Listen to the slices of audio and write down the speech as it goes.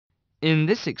In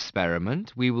this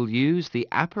experiment, we will use the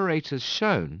apparatus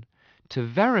shown to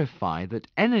verify that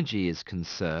energy is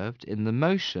conserved in the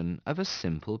motion of a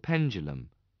simple pendulum.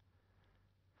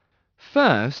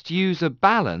 First, use a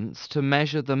balance to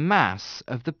measure the mass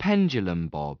of the pendulum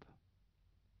bob.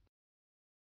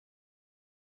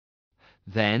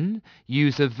 Then,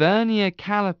 use a vernier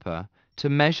caliper to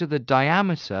measure the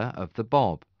diameter of the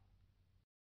bob.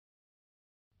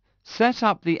 Set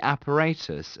up the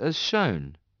apparatus as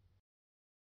shown.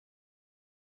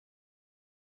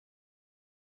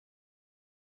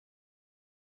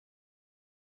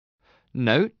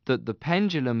 Note that the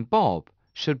pendulum bob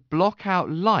should block out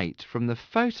light from the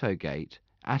photogate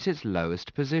at its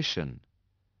lowest position.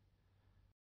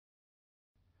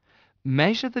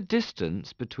 Measure the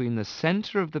distance between the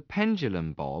center of the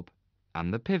pendulum bob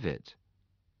and the pivot.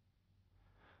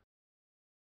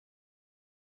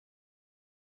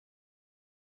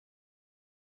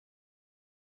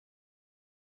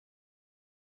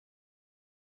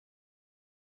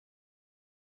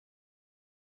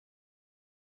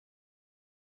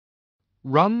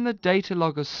 Run the data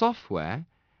logger software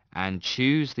and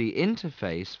choose the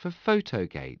interface for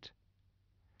photogate.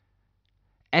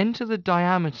 Enter the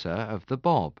diameter of the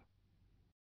bob.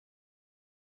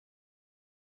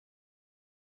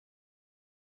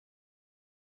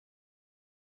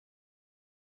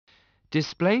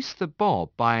 Displace the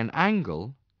bob by an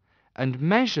angle and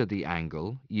measure the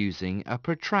angle using a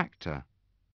protractor.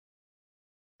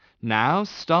 Now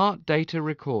start data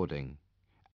recording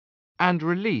and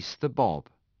release the bob.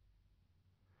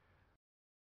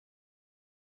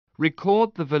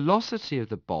 Record the velocity of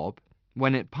the bob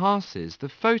when it passes the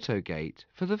photogate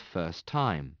for the first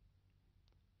time.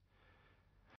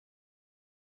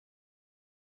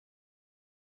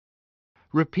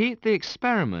 Repeat the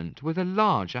experiment with a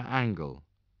larger angle.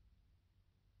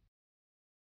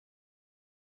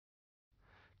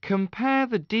 Compare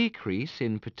the decrease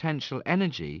in potential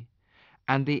energy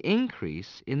and the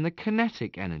increase in the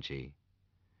kinetic energy.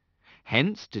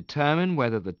 Hence, determine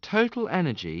whether the total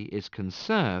energy is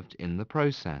conserved in the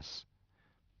process.